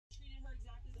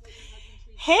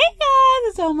Hey guys,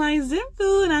 it's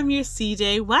Omyzaifu and I'm your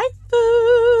CJ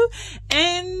waifu.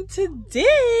 And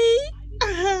today,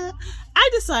 I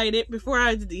decided before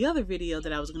I did the other video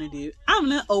that I was going to do, I'm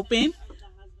going to open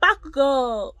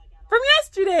Bakugou from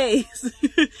yesterday's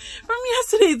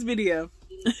video.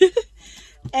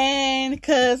 And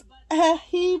because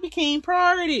he became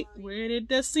priority. Where did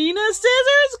the Cena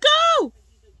scissors go?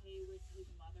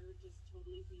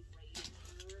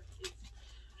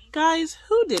 Guys,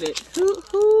 who did it?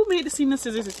 Who made the Cena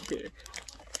scissors disappear?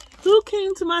 Who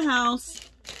came to my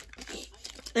house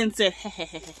and said,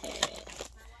 hey.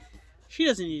 She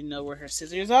doesn't even know where her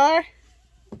scissors are.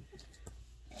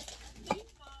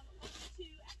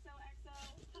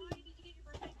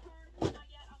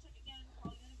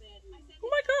 Oh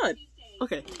my god.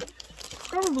 Okay.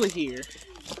 Probably here.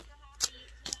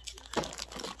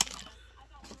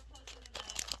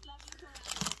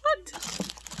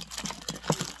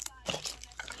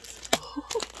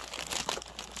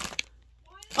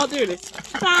 Oh, there it is.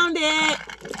 Found it.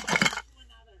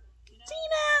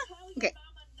 Tina. Okay.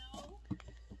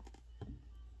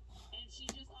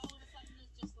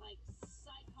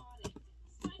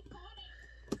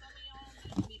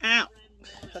 Ow.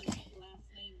 Okay.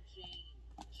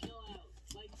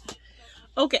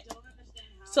 Okay.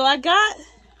 So I got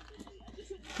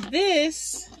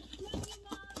this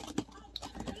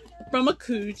from a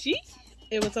Kuji.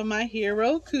 It was a My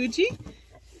Hero Kuji.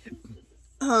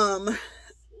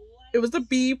 It was the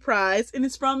B prize, and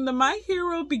it's from the My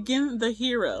Hero Begin the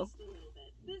Hero.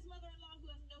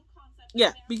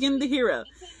 Yeah, Begin the Hero.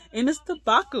 And it's the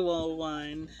Bakugou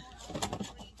one.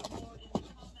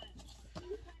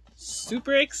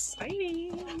 Super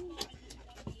exciting.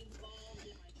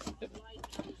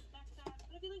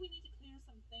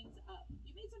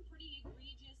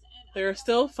 They're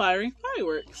still firing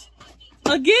fireworks.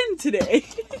 Again today.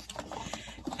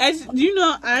 As you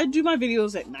know, I do my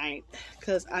videos at night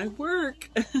because I work.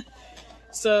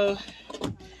 So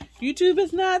YouTube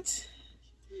is not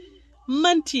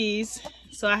munchies,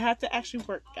 so I have to actually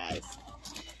work, guys.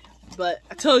 But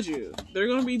I told you, they're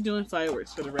going to be doing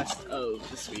fireworks for the rest of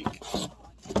this week.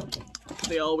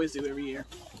 They always do every year.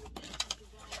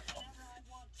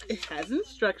 It has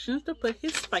instructions to put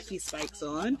his spiky spikes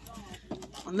on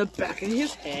the back of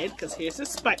his head, because here's his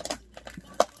spike.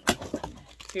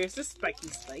 Here's the spiky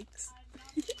spikes.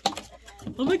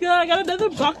 Oh my god, I got another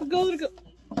Bakugou to go.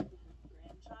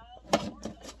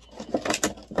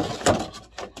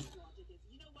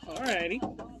 Alrighty.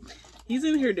 He's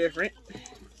in here different.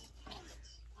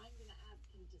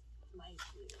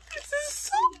 This is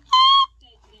so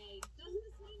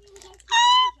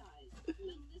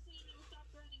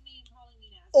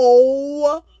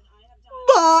Oh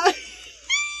my.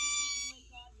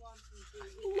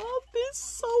 Love this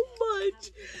so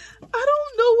much. I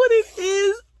don't know what it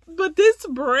is, but this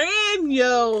brand,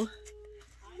 yo.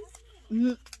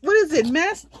 What is it?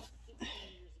 Master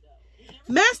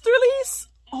Release?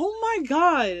 Oh my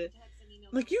god.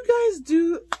 Like, you guys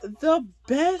do the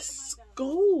best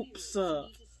scopes. Look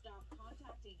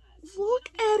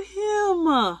at him.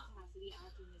 Oh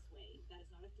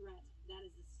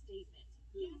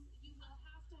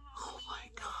my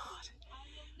god.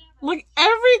 Like,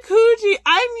 every Kuji,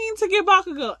 I need to get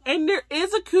Bakugou. And there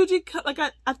is a Kuji, like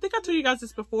I think I told you guys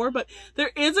this before, but there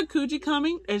is a Kuji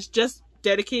coming. It's just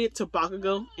dedicated to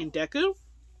Bakugou and Deku.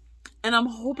 And I'm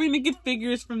hoping to get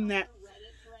figures from that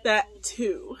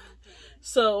too.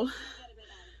 So,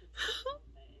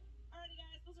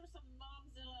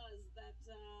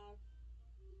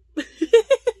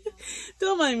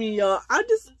 don't mind me, y'all.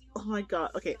 Oh my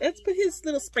god. Okay, let's put his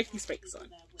little spiky spikes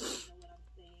on.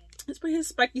 Let's put his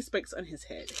spiky spikes on his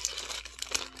head.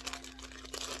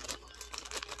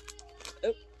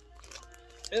 Oh.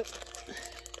 Oh.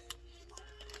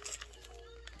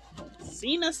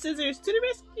 Cena scissors to the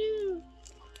rescue.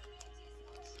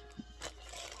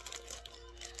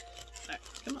 Alright,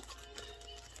 come on.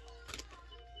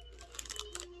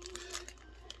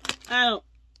 I don't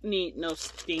need no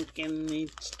stinking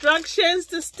instructions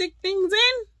to stick things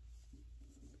in.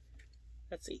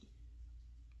 Let's see.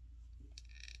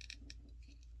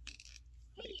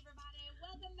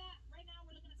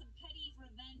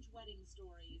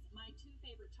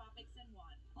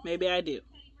 Maybe I do.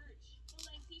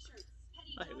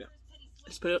 Oh, here we go.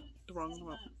 Let's put it the wrong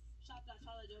one.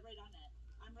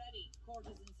 I'm ready. Court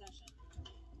is in session.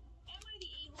 Am I the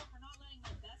a-hole for not letting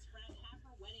my best friend have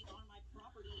her wedding on my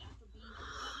property after being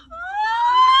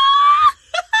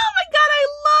Oh my god, I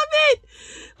love it!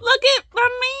 Look at my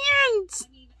man's!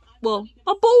 Well,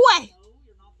 my boy!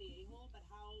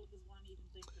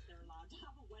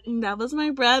 That was my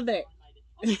brother.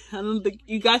 I don't think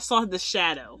you guys saw the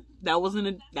shadow. That wasn't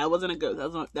a ghost.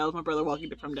 That was my brother walking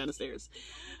from down the stairs.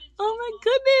 Oh my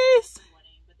goodness!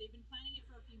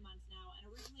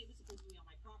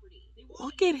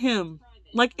 Look at him.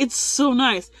 Like, it's so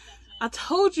nice. I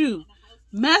told you,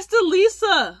 Master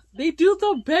Lisa, they do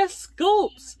the best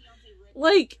sculpts.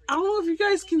 Like, I don't know if you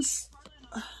guys can.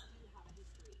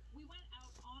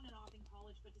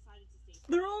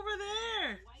 They're over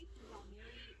there.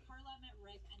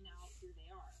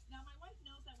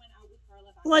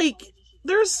 Like,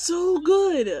 they're so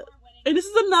good. And this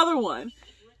is another one.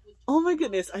 Oh my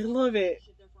goodness, I love it.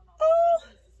 Oh.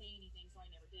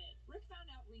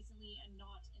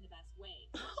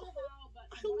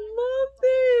 I love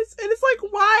this. And it's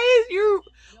like, why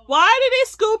did they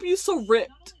scope you so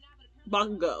ripped,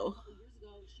 Bakugou?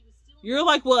 You're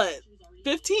like, what,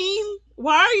 15?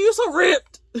 Why are you so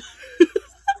ripped?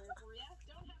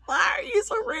 Why are you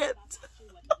so ripped?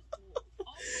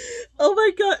 Oh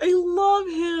my god, I love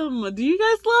him. Do you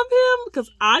guys love him?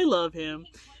 Because I love him.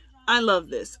 I love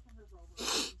this.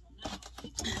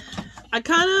 I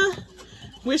kind of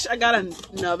wish I got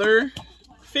another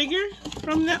figure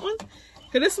from that one.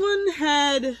 Because this one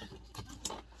had...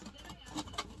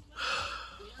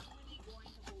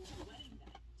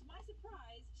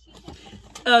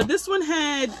 this one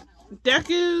had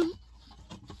Deku,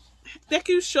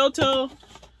 Shoto,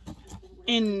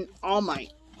 and All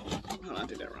Might. Hold on, I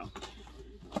did that wrong.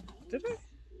 Did I?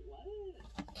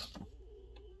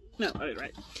 No, I did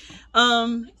right.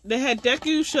 They had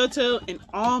Deku, Shoto, and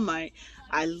All Might.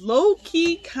 I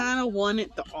low-key kind of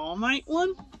wanted the All Might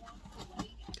one.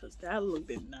 Because that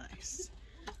looked nice.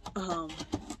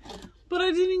 But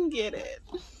I didn't get it.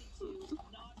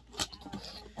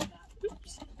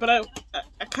 Oops. But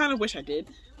I kind of wish I did.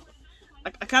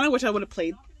 I kind of wish I would have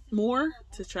played more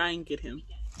to try and get him.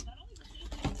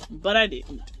 But I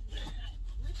didn't.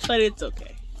 But it's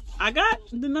okay. I got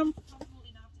the number...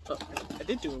 Oh, I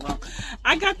did do it wrong.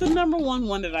 I got the number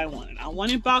one that I wanted. I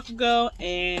wanted Bakugou,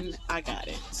 and I got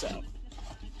it. So,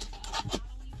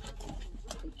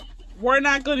 we're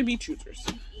not going to be choosers.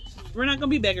 We're not going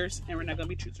to be beggars, and we're not going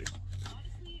to be choosers.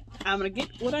 I'm going to get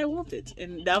what I wanted,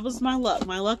 and that was my luck.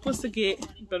 My luck was to get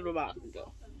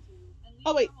Bakugou.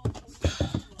 Oh, wait.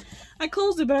 I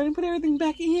closed it, but I didn't put everything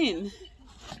back in.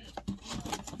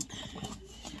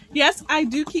 Yes, I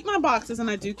do keep my boxes, and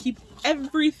I do keep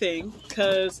everything,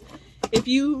 because if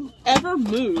you ever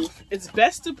move, it's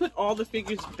best to put all the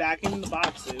figures back in the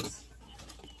boxes.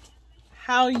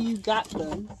 How you got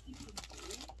them.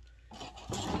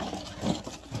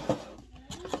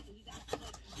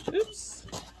 Oops.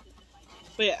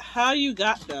 But yeah, how you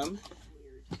got them.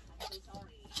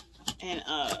 And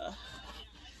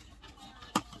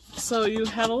so you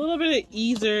have a little bit of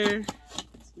easier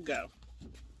go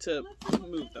to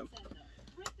move them.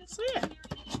 So yeah.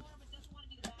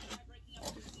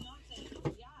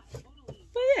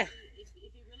 But yeah.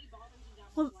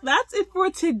 Well, that's it for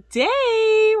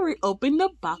today. We opened the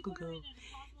Bakugou.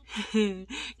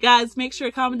 Guys, make sure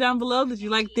to comment down below. Did you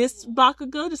like this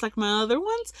Bakugou just like my other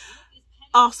ones?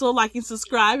 Also, like and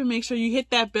subscribe, and make sure you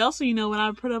hit that bell so you know when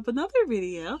I put up another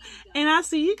video. And I'll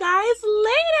see you guys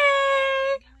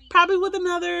later. Probably with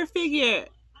another figure.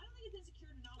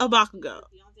 A Bakugou.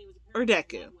 Or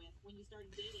Deku.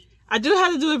 I do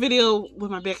have to do a video with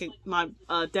my Deku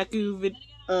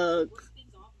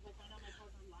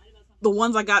the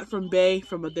ones I got from Bay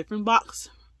from a different box.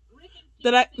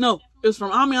 No, it was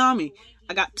from Omyzaifu.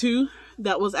 I got two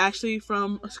that was actually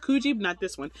from Kuji, not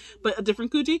this one, but a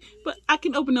different Kuji. But I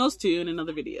can open those two in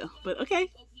another video. But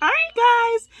okay. Alright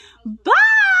guys.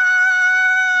 Bye!